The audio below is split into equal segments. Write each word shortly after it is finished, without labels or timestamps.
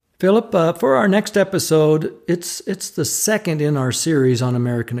Philip, for our next episode, it's the second in our series on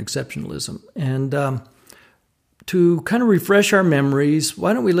American exceptionalism. And to kind of refresh our memories,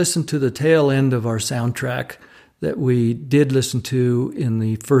 why don't we listen to the tail end of our soundtrack that we did listen to in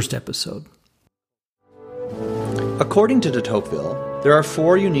the first episode. According to de Tocqueville, there are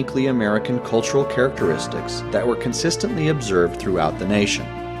 4 uniquely American cultural characteristics that were consistently observed throughout the nation: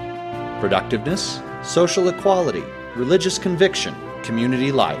 productiveness, social equality, religious conviction,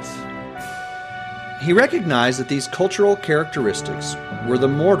 community life. He recognized that these cultural characteristics were the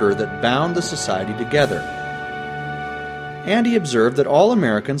mortar that bound the society together. And he observed that all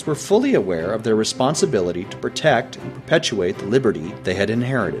Americans were fully aware of their responsibility to protect and perpetuate the liberty they had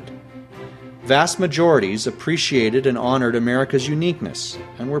inherited. Vast majorities appreciated and honored America's uniqueness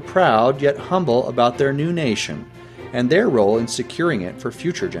and were proud yet humble about their new nation and their role in securing it for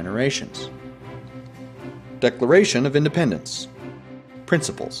future generations. Declaration of Independence.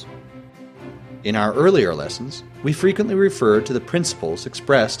 Principles. In our earlier lessons, we frequently referred to the principles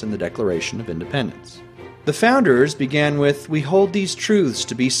expressed in the Declaration of Independence. The founders began with, "We hold these truths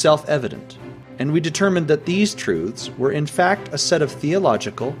to be self-evident," and we determined that these truths were in fact a set of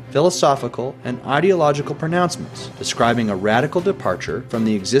theological, philosophical, and ideological pronouncements describing a radical departure from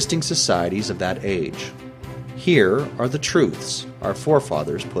the existing societies of that age. Here are the truths our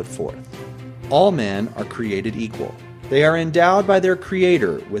forefathers put forth. All men are created equal. They are endowed by their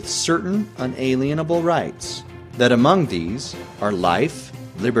Creator with certain unalienable rights, that among these are life,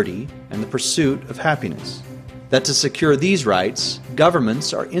 liberty, and the pursuit of happiness. That to secure these rights,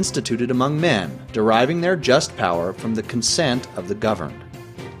 governments are instituted among men, deriving their just power from the consent of the governed.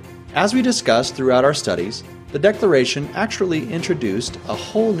 As we discussed throughout our studies, the Declaration actually introduced a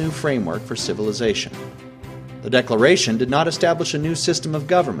whole new framework for civilization. The Declaration did not establish a new system of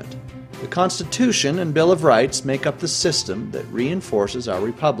government. The Constitution and Bill of Rights make up the system that reinforces our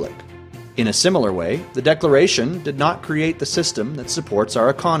republic. In a similar way, the Declaration did not create the system that supports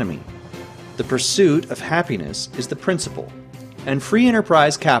our economy. The pursuit of happiness is the principle, and free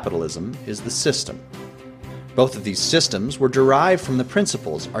enterprise capitalism is the system. Both of these systems were derived from the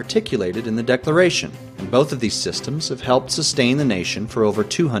principles articulated in the Declaration, and both of these systems have helped sustain the nation for over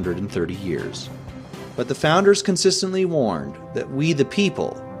 230 years. But the founders consistently warned that we, the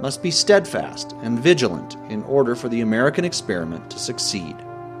people, must be steadfast and vigilant in order for the American experiment to succeed.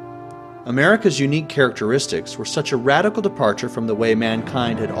 America's unique characteristics were such a radical departure from the way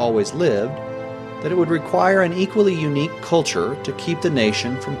mankind had always lived that it would require an equally unique culture to keep the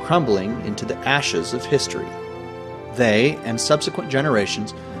nation from crumbling into the ashes of history. They, and subsequent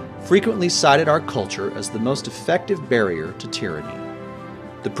generations, frequently cited our culture as the most effective barrier to tyranny.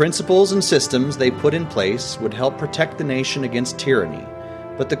 The principles and systems they put in place would help protect the nation against tyranny,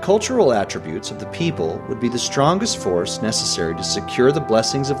 but the cultural attributes of the people would be the strongest force necessary to secure the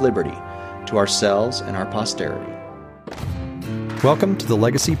blessings of liberty to ourselves and our posterity. Welcome to the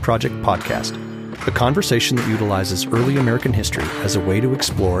Legacy Project Podcast, a conversation that utilizes early American history as a way to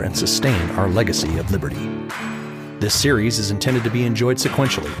explore and sustain our legacy of liberty. This series is intended to be enjoyed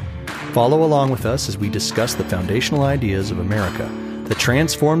sequentially. Follow along with us as we discuss the foundational ideas of America that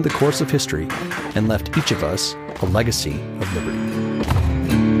transformed the course of history and left each of us a legacy of liberty.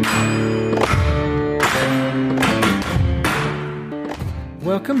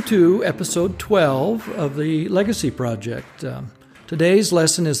 Welcome to episode 12 of the Legacy Project. Today's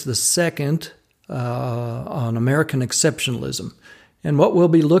lesson is the second on American exceptionalism. And what we'll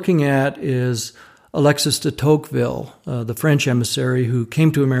be looking at is Alexis de Tocqueville, the French emissary who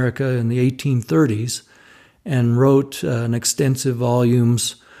came to America in the 1830s and wrote an extensive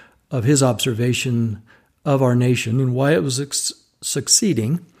volumes of his observation of our nation and why it was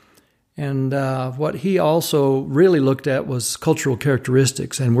succeeding. And what he also really looked at was cultural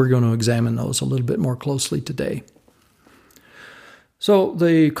characteristics, and we're going to examine those a little bit more closely today. So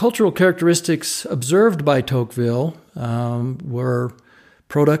the cultural characteristics observed by Tocqueville were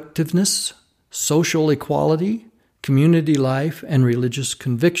productiveness, social equality, community life, and religious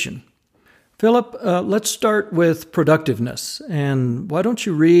conviction. Philip, let's start with productiveness. And why don't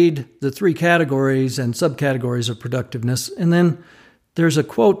you read the 3 categories and subcategories of productiveness? And then there's a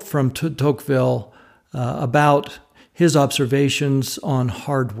quote from Tocqueville about his observations on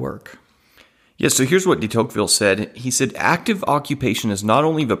hard work. Yes, so here's what de Tocqueville said. He said, "Active occupation is not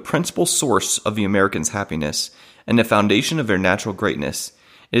only the principal source of the American's happiness and the foundation of their natural greatness.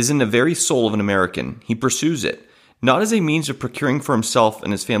 It is in the very soul of an American. He pursues it, not as a means of procuring for himself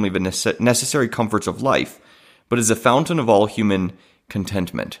and his family the necessary comforts of life, but as a fountain of all human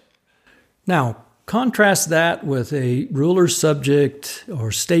contentment." Now, contrast that with a ruler-subject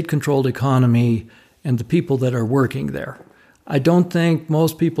or state-controlled economy and the people that are working there. I don't think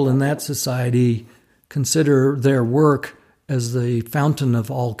most people in that society consider their work as the fountain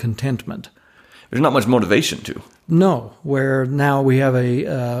of all contentment. There's not much motivation to. No, where now we have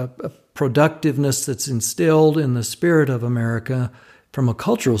a productiveness that's instilled in the spirit of America from a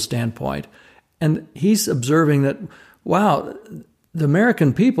cultural standpoint. And he's observing that, wow, the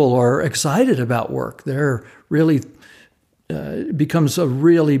American people are excited about work. They're really becomes a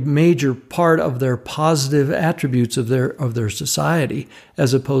really major part of their positive attributes of their society,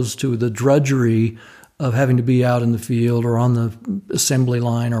 as opposed to the drudgery of having to be out in the field or on the assembly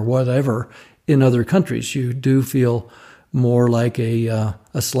line or whatever. In other countries, you do feel more like a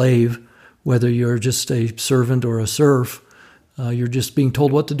slave, whether you're just a servant or a serf. You're just being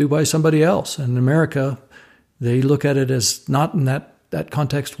told what to do by somebody else. And in America, they look at it as not in that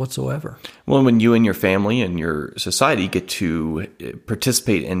context whatsoever. Well, when you and your family and your society get to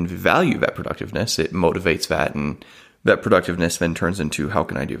participate and value that productiveness, it motivates that, and that productiveness then turns into, how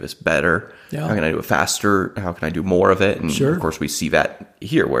can I do this better? Yeah. How can I do it faster? How can I do more of it? And sure. Of course, we see that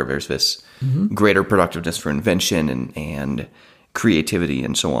here, where there's this greater productiveness for invention and creativity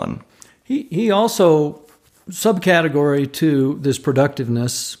and so on. He also, subcategory to this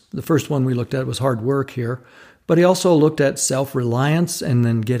productiveness, the first one we looked at was hard work here, but he also looked at self-reliance and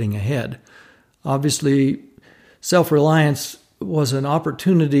then getting ahead. Obviously, self-reliance was an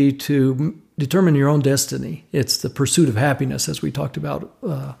opportunity to determine your own destiny. It's the pursuit of happiness, as we talked about.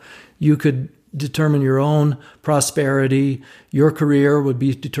 You could determine your own prosperity. Your career would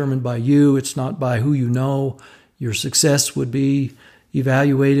be determined by you. It's not by who you know. Your success would be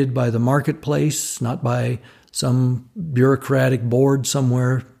evaluated by the marketplace, not by some bureaucratic board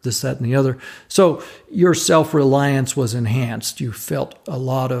somewhere, this, that, and the other. So your self-reliance was enhanced. You felt a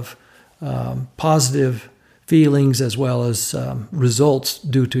lot of positive feelings as well as results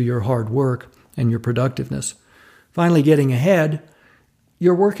due to your hard work and your productiveness. Finally, getting ahead,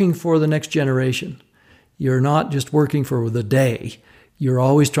 you're working for the next generation. You're not just working for the day. You're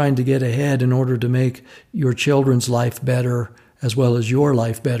always trying to get ahead in order to make your children's life better as well as your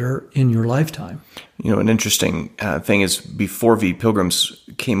life better in your lifetime. You know, an interesting thing is, before the Pilgrims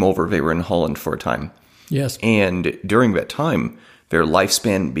came over, they were in Holland for a time. Yes. And during that time, their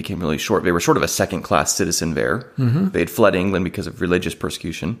lifespan became really short. They were sort of a second-class citizen there. Mm-hmm. They had fled England because of religious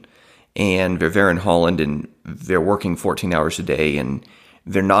persecution. And they're there in Holland, and they're working 14 hours a day, and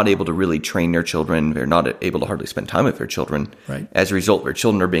they're not able to really train their children. They're not able to hardly spend time with their children. Right. As a result, their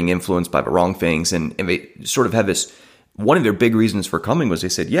children are being influenced by the wrong things. And they sort of have this... One of their big reasons for coming was they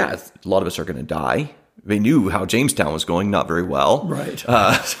said, yeah, a lot of us are going to die. They knew how Jamestown was going, not very well. Right.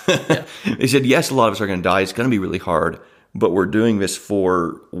 Yeah. They said, yes, a lot of us are going to die. It's going to be really hard. But we're doing this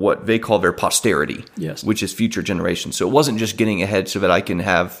for what they call their posterity, yes, which is future generations. So it wasn't just getting ahead so that I can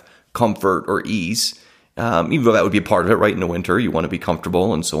have comfort or ease, even though that would be a part of it, right? In the winter, you want to be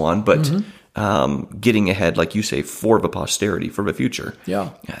comfortable and so on. But getting ahead, like you say, for the posterity, for the future,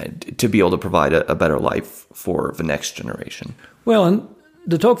 to be able to provide a better life for the next generation. Well, and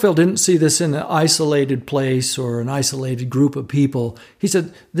de Tocqueville didn't see this in an isolated place or an isolated group of people. He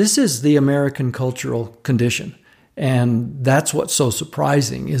said, this is the American cultural condition. And that's what's so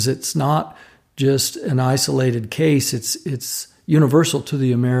surprising, is it's not just an isolated case. It's universal to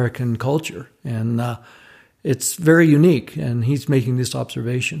the American culture. And it's very unique. And he's making this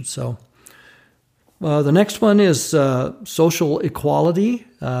observation. So the next one is social equality.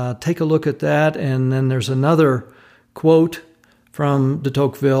 Take a look at that. And then there's another quote from de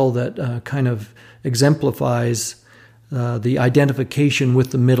Tocqueville that kind of exemplifies the identification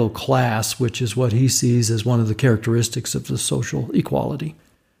with the middle class, which is what he sees as one of the characteristics of the social equality.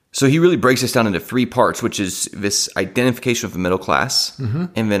 So he really breaks this down into three parts, which is this identification with the middle class. Mm-hmm.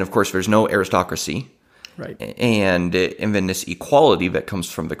 And then, of course, there's no aristocracy. Right. And then this equality that comes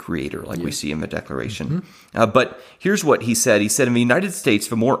from the Creator, like we see in the Declaration. Mm-hmm. But here's what he said. He said, in the United States,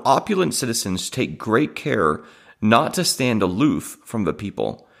 the more opulent citizens take great care not to stand aloof from the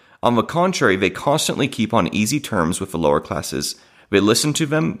people. On the contrary, they constantly keep on easy terms with the lower classes. They listen to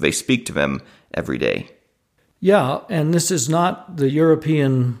them, they speak to them every day. Yeah, and this is not the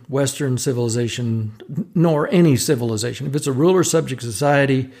European Western civilization, nor any civilization. If it's a ruler-subject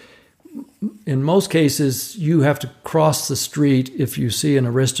society, in most cases, you have to cross the street. If you see an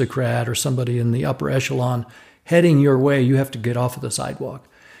aristocrat or somebody in the upper echelon heading your way, you have to get off of the sidewalk.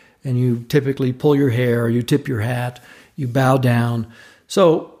 And you typically pull your hair, you tip your hat, you bow down.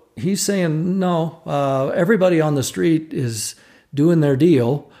 So he's saying, no, everybody on the street is doing their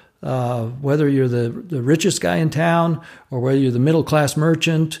deal, whether you're the richest guy in town or whether you're the middle-class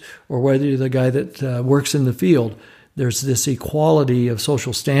merchant or whether you're the guy that works in the field. There's this equality of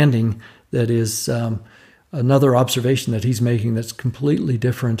social standing that is another observation that he's making that's completely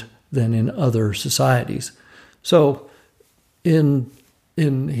different than in other societies. So in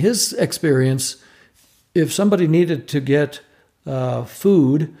his experience, if somebody needed to get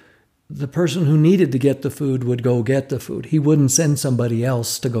food, the person who needed to get the food would go get the food. He wouldn't send somebody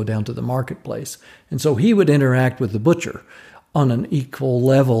else to go down to the marketplace. And so he would interact with the butcher on an equal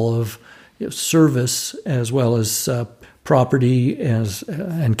level of service as well as property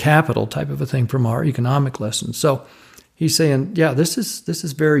and capital type of a thing from our economic lessons. So he's saying, yeah, this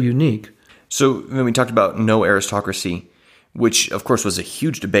is very unique. So when we talked about no aristocracy, which of course was a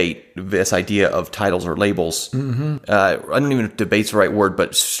huge debate, this idea of titles or labels. Mm-hmm. I don't even know if debate's the right word,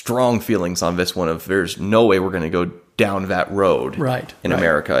 but strong feelings on this one of there's no way we're going to go down that road in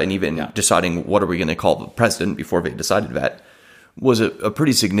America. And even deciding what are we going to call the president before they decided that was a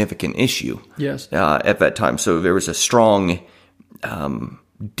pretty significant issue at that time. So there was a strong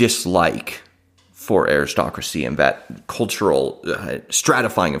dislike for aristocracy, and that cultural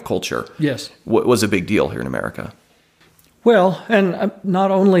stratifying of culture was a big deal here in America. Well, and not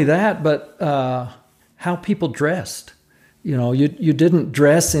only that, but how people dressed. You didn't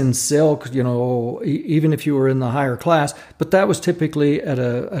dress in silk, even if you were in the higher class, but that was typically at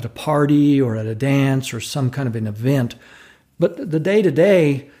a party or at a dance or some kind of an event. But the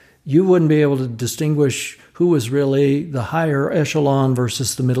day-to-day, you wouldn't be able to distinguish who was really the higher echelon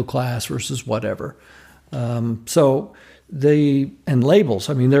versus the middle class versus whatever. And labels.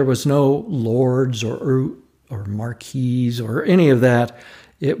 I mean, there was no lords or marquis or any of that.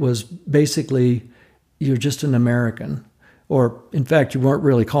 It was basically, you're just an American. Or, in fact, you weren't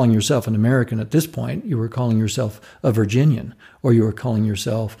really calling yourself an American at this point. You were calling yourself a Virginian, or you were calling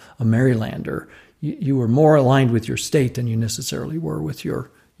yourself a Marylander. You were more aligned with your state than you necessarily were with your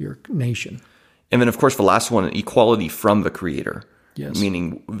nation. And then, of course, the last one, equality from the Creator. Yes.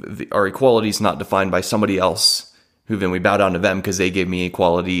 Meaning our equality is not defined by somebody else who then we bow down to them because they gave me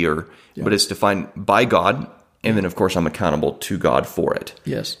equality, but it's defined by God. And then, of course, I'm accountable to God for it.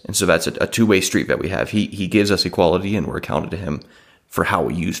 Yes. And so that's a two-way street that we have. He gives us equality, and we're accounted to him for how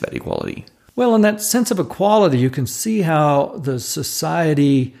we use that equality. Well, in that sense of equality, you can see how the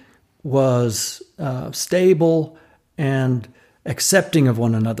society was stable and accepting of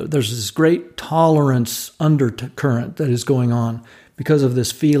one another. There's this great tolerance undercurrent that is going on because of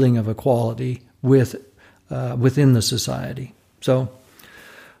this feeling of equality within the society. So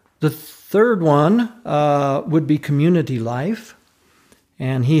the third one would be community life.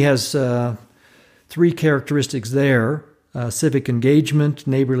 And he has three characteristics there: civic engagement,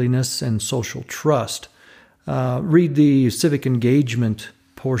 neighborliness, and social trust. Read the civic engagement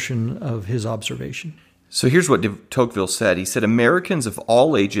portion of his observation. So here's what de Tocqueville said. He said, Americans of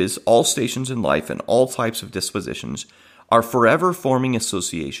all ages, all stations in life, and all types of dispositions are forever forming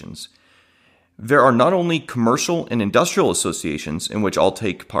associations. There are not only commercial and industrial associations in which all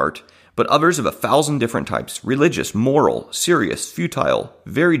take part, but others of 1,000 different types: religious, moral, serious, futile,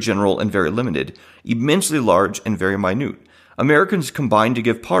 very general and very limited, immensely large and very minute. Americans combine to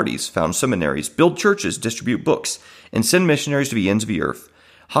give parties, found seminaries, build churches, distribute books, and send missionaries to the ends of the earth.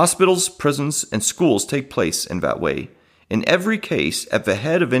 Hospitals, prisons, and schools take place in that way. In every case, at the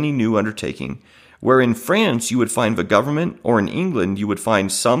head of any new undertaking, where in France you would find the government, or in England you would find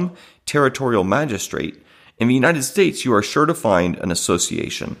some territorial magistrate, in the United States you are sure to find an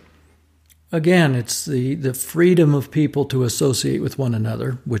association. Again, it's the freedom of people to associate with one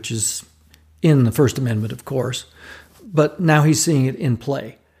another, which is in the First Amendment, of course. But now he's seeing it in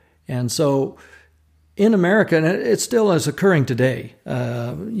play. And so in America, and it still is occurring today,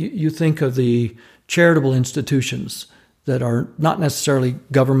 you think of the charitable institutions that are not necessarily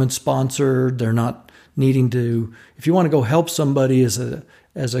government-sponsored. They're not needing to, if you want to go help somebody as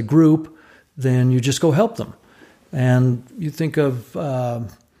a group, then you just go help them. And you think of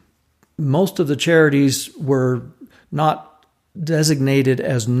most of the charities were not designated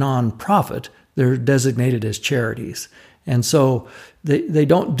as non-profit. They're designated as charities. And so they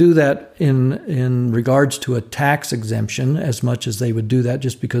don't do that in regards to a tax exemption as much as they would do that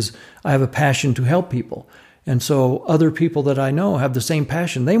just because I have a passion to help people. And so other people that I know have the same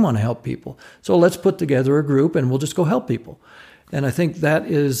passion. They want to help people. So let's put together a group and we'll just go help people. And I think that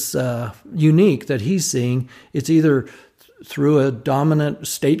is unique that he's seeing. It's either through a dominant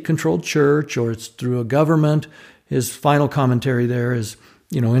state-controlled church or it's through a government. His final commentary there is,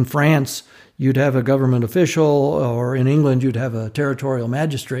 in France, you'd have a government official, or in England, you'd have a territorial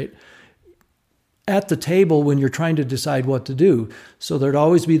magistrate at the table when you're trying to decide what to do. So there'd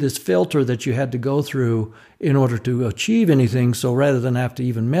always be this filter that you had to go through in order to achieve anything. So rather than have to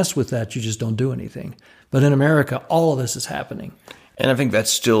even mess with that, you just don't do anything. But in America, all of this is happening. And I think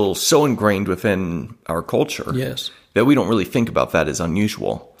that's still so ingrained within our culture. Yes. That we don't really think about that as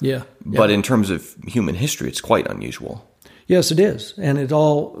unusual. Yeah. But in terms of human history, it's quite unusual. Yes, it is. And it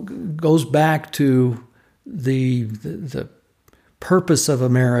all goes back to the purpose of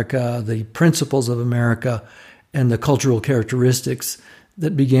America, the principles of America, and the cultural characteristics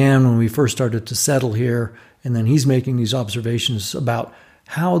that began when we first started to settle here. And then he's making these observations about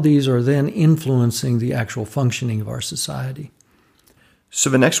how these are then influencing the actual functioning of our society. So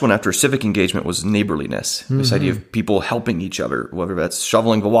the next one after civic engagement was neighborliness. This idea of people helping each other, whether that's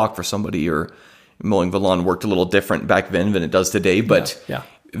shoveling the walk for somebody or mowing the lawn, worked a little different back then than it does today. But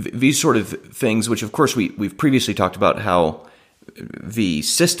these sort of things, which of course we've previously talked about how the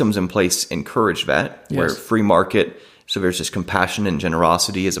systems in place encourage that, where free market, so there's this compassion and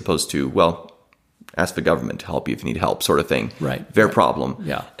generosity as opposed to, well, ask the government to help you if you need help sort of thing. Right. Their problem.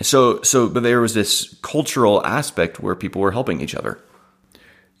 Yeah. So, but there was this cultural aspect where people were helping each other.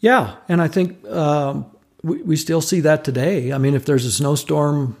 Yeah, and I think we still see that today. I mean, if there's a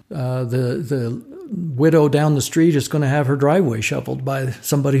snowstorm, the widow down the street is going to have her driveway shoveled by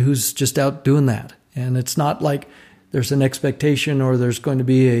somebody who's just out doing that. And it's not like there's an expectation or there's going to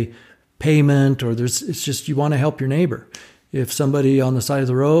be a payment or it's just you want to help your neighbor. If somebody on the side of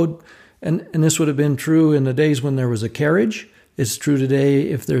the road, and this would have been true in the days when there was a carriage, it's true today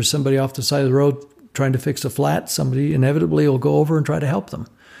if there's somebody off the side of the road trying to fix a flat, somebody inevitably will go over and try to help them.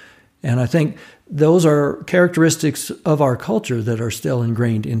 And I think those are characteristics of our culture that are still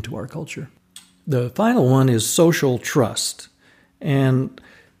ingrained into our culture. The final one is social trust. And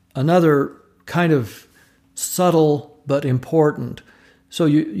another kind of subtle but important. So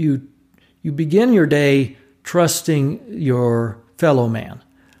you begin your day trusting your fellow man.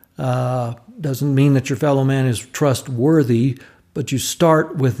 Doesn't mean that your fellow man is trustworthy, but you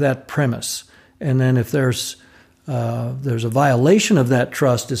start with that premise. And then if there's a violation of that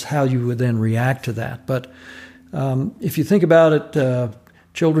trust is how you would then react to that. But if you think about it,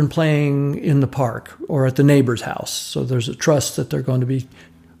 children playing in the park or at the neighbor's house, so there's a trust that they're going to be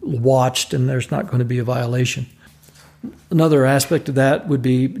watched and there's not going to be a violation. Another aspect of that would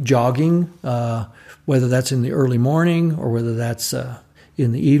be jogging, whether that's in the early morning or whether that's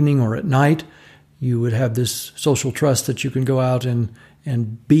in the evening or at night. You would have this social trust that you can go out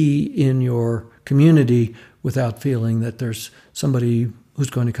and be in your community without feeling that there's somebody who's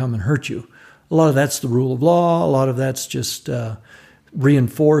going to come and hurt you. A lot of that's the rule of law. A lot of that's just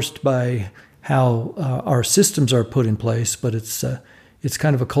reinforced by how our systems are put in place, but it's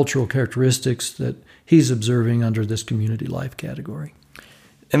kind of a cultural characteristics that he's observing under this community life category.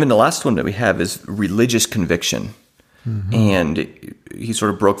 And then the last one that we have is religious conviction. And he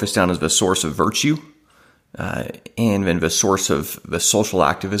sort of broke this down as the source of virtue. And then the source of the social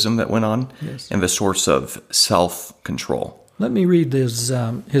activism that went on, and the source of self-control. Let me read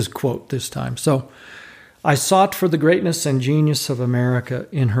his quote this time. So, I sought for the greatness and genius of America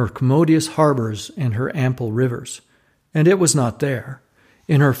in her commodious harbors and her ample rivers, and it was not there.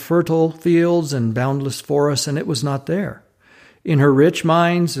 In her fertile fields and boundless forests, and it was not there. In her rich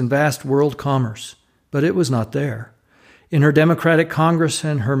mines and vast world commerce, but it was not there. In her democratic Congress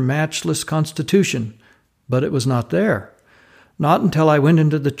and her matchless Constitution, but it was not there. Not until I went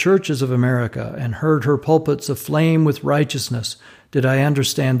into the churches of America and heard her pulpits aflame with righteousness did I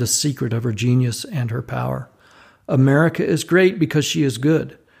understand the secret of her genius and her power. America is great because she is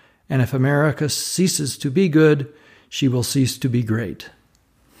good, and if America ceases to be good, she will cease to be great.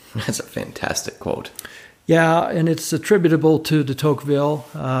 That's a fantastic quote. Yeah, and it's attributable to de Tocqueville,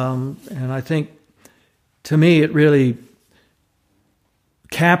 and I think, to me, it really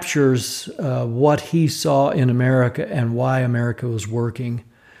captures what he saw in America and why America was working.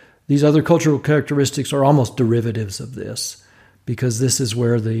 These other cultural characteristics are almost derivatives of this, because this is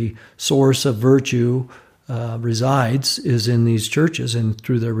where the source of virtue resides, is in these churches and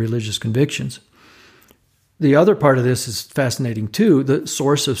through their religious convictions. The other part of this is fascinating too, the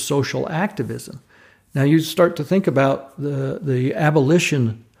source of social activism. Now you start to think about the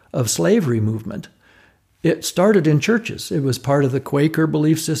abolition of slavery movement. It started in churches. It was part of the Quaker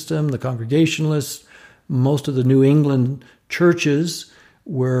belief system, the Congregationalists. Most of the New England churches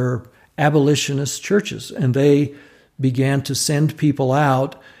were abolitionist churches, and they began to send people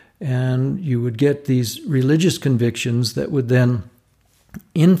out, and you would get these religious convictions that would then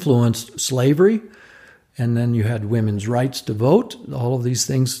influence slavery, and then you had women's rights to vote. All of these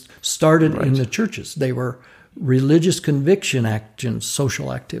things started in the churches. They were religious conviction actions,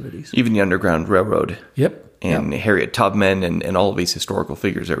 social activities. Even the Underground Railroad. Yep. And Harriet Tubman and all of these historical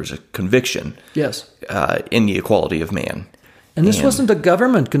figures, there was a conviction in the equality of man. And this wasn't a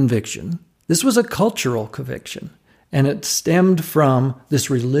government conviction. This was a cultural conviction. And it stemmed from this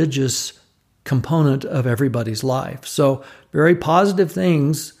religious component of everybody's life. So very positive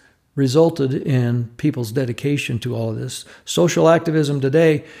things resulted in people's dedication to all of this. Social activism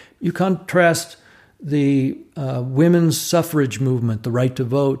today, you contrast the women's suffrage movement, the right to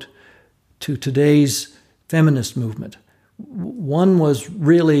vote, to today's feminist movement. One was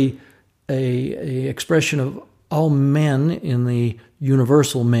really a expression of all men in the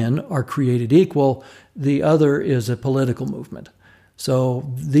universal men are created equal. The other is a political movement.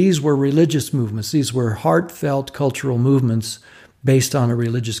 So these were religious movements. These were heartfelt cultural movements based on a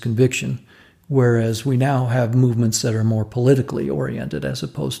religious conviction, whereas we now have movements that are more politically oriented as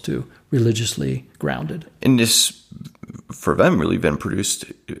opposed to religiously grounded. And this, for them, really been produced,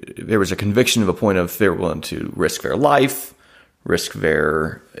 there was a conviction of a point of they're willing to risk their life, risk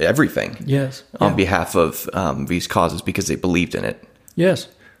their everything, yes, on behalf of these causes because they believed in it. Yes.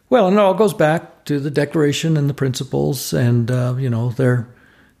 Well, and it all goes back to the Declaration and the principles, and they're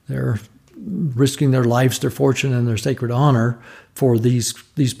risking their lives, their fortune, and their sacred honor for these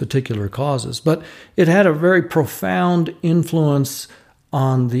particular causes. But it had a very profound influence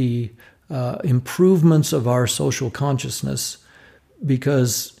on the improvements of our social consciousness,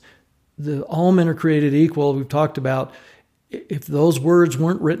 because all men are created equal. We've talked about, if those words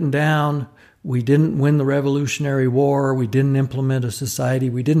weren't written down, we didn't win the Revolutionary War. We didn't implement a society.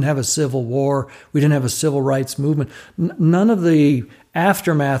 We didn't have a civil war. We didn't have a civil rights movement. None of the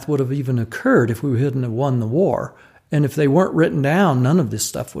aftermath would have even occurred if we hadn't have won the war. And if they weren't written down, none of this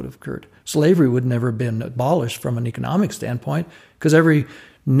stuff would have occurred. Slavery would never have been abolished from an economic standpoint, because every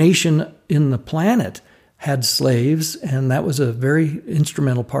nation in the planet had slaves, and that was a very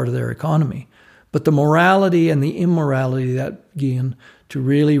instrumental part of their economy. But the morality and the immorality that began to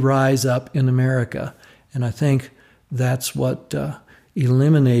really rise up in America. And I think that's what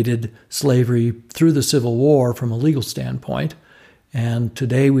eliminated slavery through the Civil War from a legal standpoint. And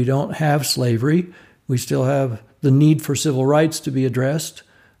today we don't have slavery. We still have the need for civil rights to be addressed.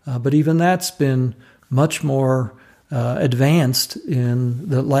 But even that's been much more advanced in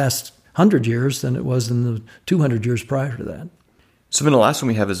the last 100 years than it was in the 200 years prior to that. So then the last one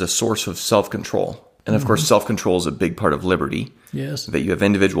we have is a source of self-control. And of course, self-control is a big part of liberty. Yes. That you have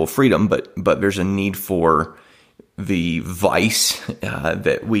individual freedom, but there's a need for the vice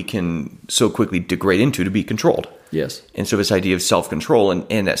that we can so quickly degrade into to be controlled. Yes. And so this idea of self-control,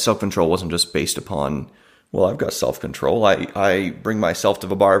 and that self-control wasn't just based upon, well, I've got self-control. I bring myself to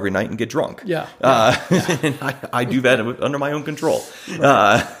the bar every night and get drunk. Yeah. And I do that under my own control.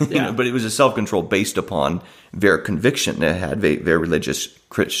 Right. But it was a self-control based upon their conviction they had, their religious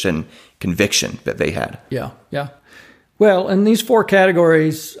Christian conviction that they had. Yeah, yeah. Well, and these four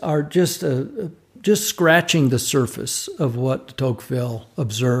categories are just scratching the surface of what de Tocqueville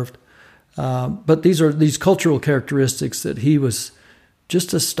observed. But these are these cultural characteristics that he was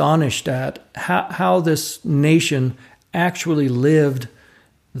just astonished at, how this nation actually lived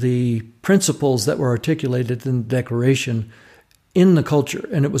the principles that were articulated in the Declaration in the culture.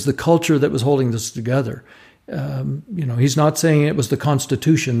 And it was the culture that was holding this together. He's not saying it was the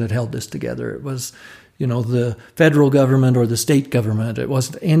Constitution that held this together. It was, the federal government or the state government. It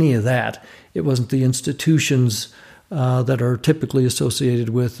wasn't any of that. It wasn't the institutions that are typically associated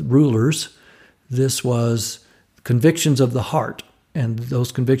with rulers. This was convictions of the heart. And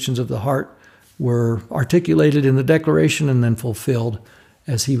those convictions of the heart were articulated in the Declaration and then fulfilled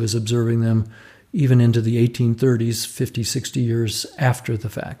as he was observing them, even into the 1830s, 50, 60 years after the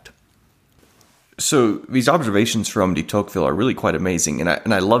fact. So these observations from de Tocqueville are really quite amazing.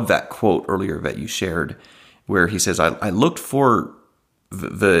 And I love that quote earlier that you shared where he says, I looked for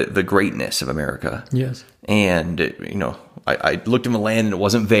the greatness of America. Yes. And, I looked in the land and it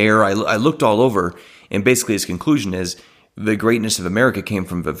wasn't there. I looked all over. And basically his conclusion is the greatness of America came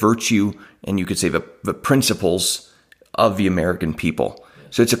from the virtue and you could say the principles of the American people.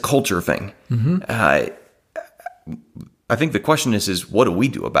 So it's a culture thing. Mm-hmm. I think the question is what do we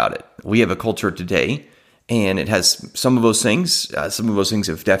do about it? We have a culture today, and it has some of those things. Some of those things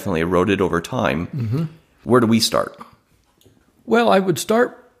have definitely eroded over time. Mm-hmm. Where do we start? Well, I would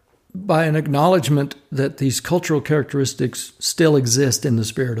start by an acknowledgement that these cultural characteristics still exist in the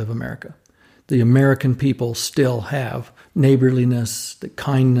spirit of America. The American people still have neighborliness, the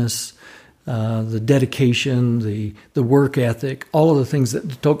kindness, the dedication, the work ethic, all of the things that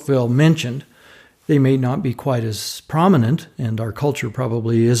de Tocqueville mentioned. They may not be quite as prominent, and our culture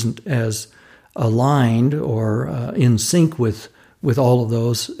probably isn't as aligned or in sync with all of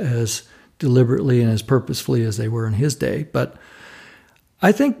those as deliberately and as purposefully as they were in his day. But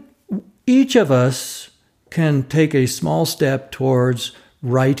I think each of us can take a small step towards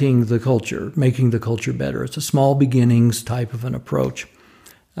writing the culture, making the culture better. It's a small beginnings type of an approach.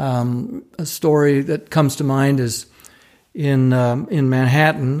 A story that comes to mind is in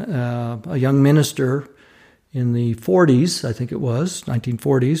Manhattan, a young minister in the 40s, I think it was,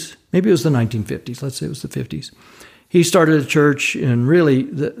 1940s, maybe it was the 1950s, let's say it was the 50s. He started a church in really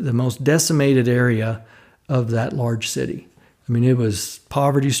the most decimated area of that large city. I mean, it was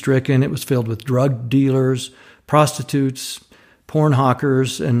poverty-stricken, it was filled with drug dealers, prostitutes, porn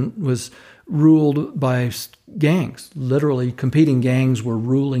hawkers, and was ruled by gangs. Literally, competing gangs were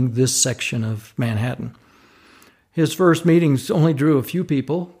ruling this section of Manhattan. His first meetings only drew a few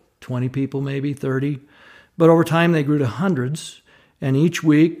people, 20 people maybe, 30. But over time, they grew to hundreds, and each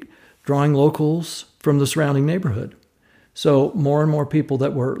week drawing locals from the surrounding neighborhood. So more and more people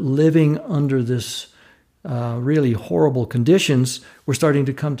that were living under this really horrible conditions were starting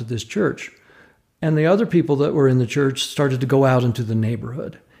to come to this church. And the other people that were in the church started to go out into the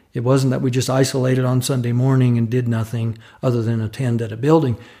neighborhood. It wasn't that we just isolated on Sunday morning and did nothing other than attend at a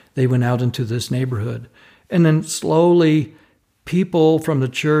building. They went out into this neighborhood. And then slowly, people from the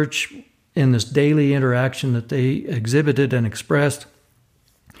church, in this daily interaction that they exhibited and expressed,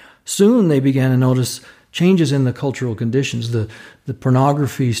 soon they began to notice changes in the cultural conditions. The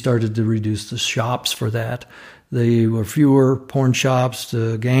pornography started to reduce the shops for that. There were fewer porn shops.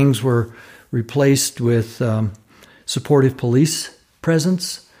 The gangs were replaced with supportive police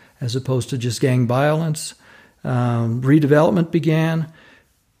presence as opposed to just gang violence. Redevelopment began.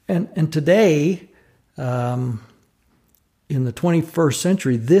 And today, in the 21st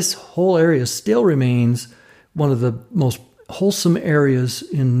century, this whole area still remains one of the most wholesome areas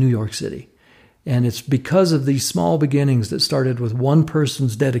in New York City. And it's because of these small beginnings that started with one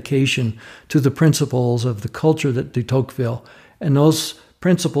person's dedication to the principles of the culture that de Tocqueville. And those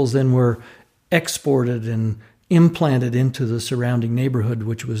principles then were exported and implanted into the surrounding neighborhood,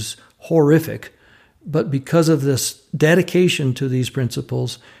 which was horrific. But because of this dedication to these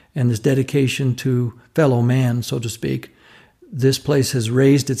principles and this dedication to fellow man, so to speak, this place has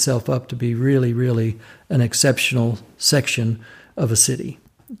raised itself up to be really, really an exceptional section of a city.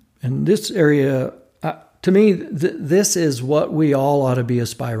 And this area, to me, this is what we all ought to be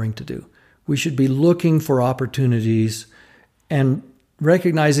aspiring to do. We should be looking for opportunities and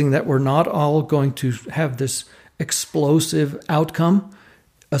recognizing that we're not all going to have this explosive outcome.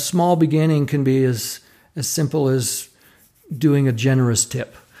 A small beginning can be as simple as doing a generous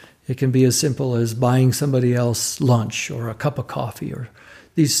tip. It can be as simple as buying somebody else lunch or a cup of coffee, or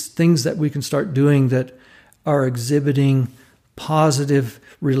these things that we can start doing that are exhibiting positive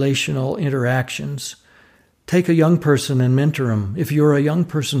relational interactions. Take a young person and mentor them. If you're a young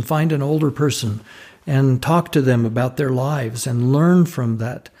person, find an older person and talk to them about their lives and learn from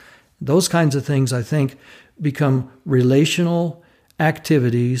that. Those kinds of things, I think, become relational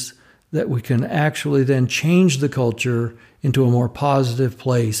activities that we can actually then change the culture into a more positive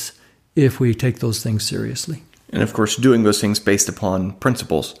place if we take those things seriously. And of course, doing those things based upon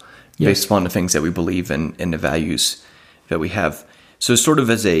principles, based upon the things that we believe in and the values that we have. So sort of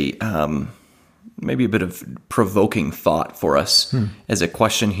as a, maybe a bit of provoking thought for us as a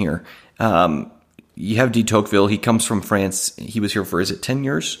question here. You have de Tocqueville. He comes from France. He was here for, is it 10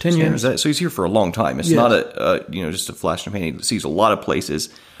 years? 10 years. So he's here for a long time. It's not just a flash in the pan. He sees a lot of places.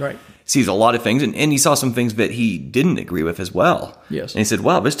 Right. Sees a lot of things. And he saw some things that he didn't agree with as well. Yes. And he said,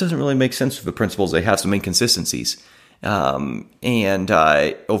 wow, this doesn't really make sense for the principles. They have some inconsistencies. And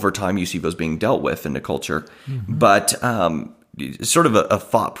over time, you see those being dealt with in the culture. Mm-hmm. But sort of a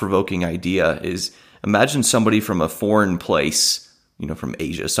thought-provoking idea is, imagine somebody from a foreign place, from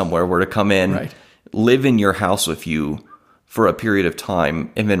Asia somewhere, were to come in, live in your house with you for a period of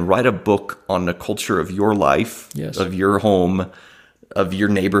time, and then write a book on the culture of your life, of your home, of your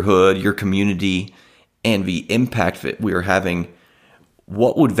neighborhood, your community, and the impact that we are having.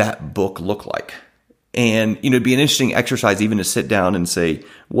 What would that book look like? And, it'd be an interesting exercise even to sit down and say,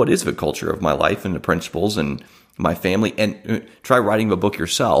 what is the culture of my life and the principles and my family? And try writing the book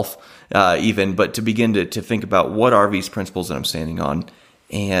yourself, but to begin to think about what are these principles that I'm standing on,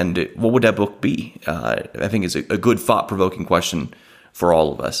 and what would that book be? I think it's a good thought-provoking question for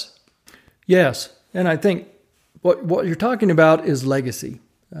all of us. Yes, and I think what you're talking about is legacy.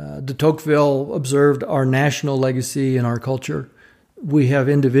 De Tocqueville observed our national legacy in our culture. We have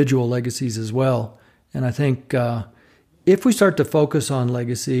individual legacies as well. And I think if we start to focus on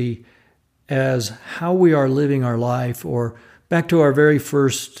legacy as how we are living our life, or back to our very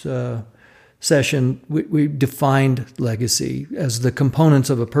first session, we defined legacy as the components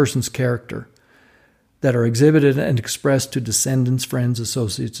of a person's character that are exhibited and expressed to descendants, friends,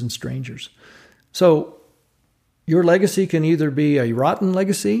 associates, and strangers. So your legacy can either be a rotten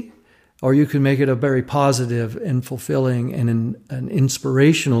legacy, or you can make it a very positive and fulfilling and an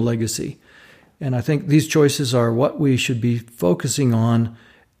inspirational legacy. And I think these choices are what we should be focusing on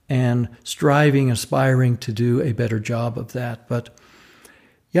and striving, aspiring to do a better job of that. But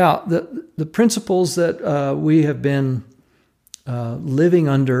yeah, the principles that we have been living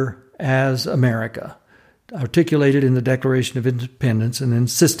under as America, articulated in the Declaration of Independence and then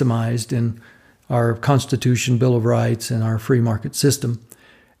systemized in our Constitution, Bill of Rights, and our free market system,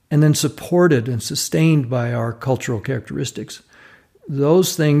 and then supported and sustained by our cultural characteristics.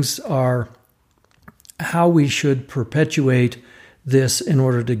 Those things are how we should perpetuate this in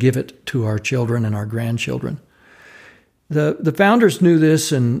order to give it to our children and our grandchildren. The founders knew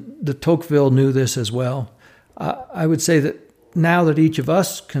this, and the Tocqueville knew this as well. I would say that now that each of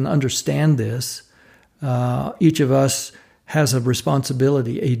us can understand this, each of us has a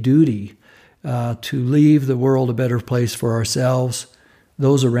responsibility, a duty to leave the world a better place for ourselves,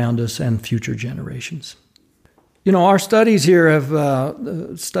 those around us, and future generations. You know, our studies here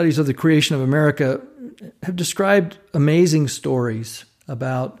studies of the creation of America have described amazing stories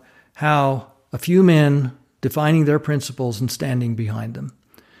about how a few men defining their principles and standing behind them.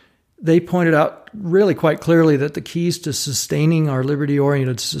 They pointed out really quite clearly that the keys to sustaining our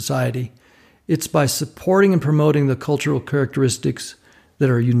liberty-oriented society, it's by supporting and promoting the cultural characteristics that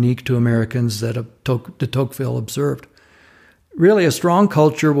are unique to Americans that de Tocqueville observed. Really, a strong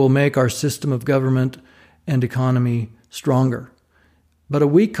culture will make our system of government and economy stronger. But a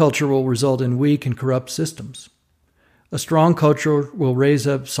weak culture will result in weak and corrupt systems. A strong culture will raise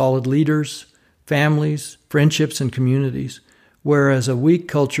up solid leaders, families, friendships, and communities, whereas a weak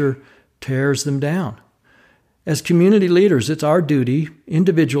culture tears them down. As community leaders, it's our duty,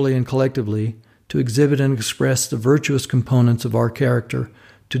 individually and collectively, to exhibit and express the virtuous components of our character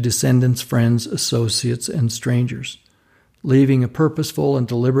to descendants, friends, associates, and strangers, leaving a purposeful and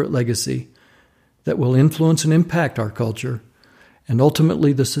deliberate legacy that will influence and impact our culture and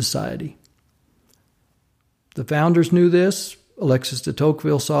ultimately the society. The founders knew this. Alexis de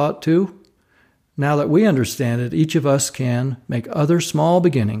Tocqueville saw it too. Now that we understand it, each of us can make other small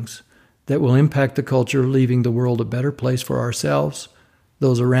beginnings that will impact the culture, leaving the world a better place for ourselves,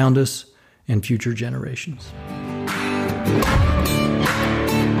 those around us, and future generations.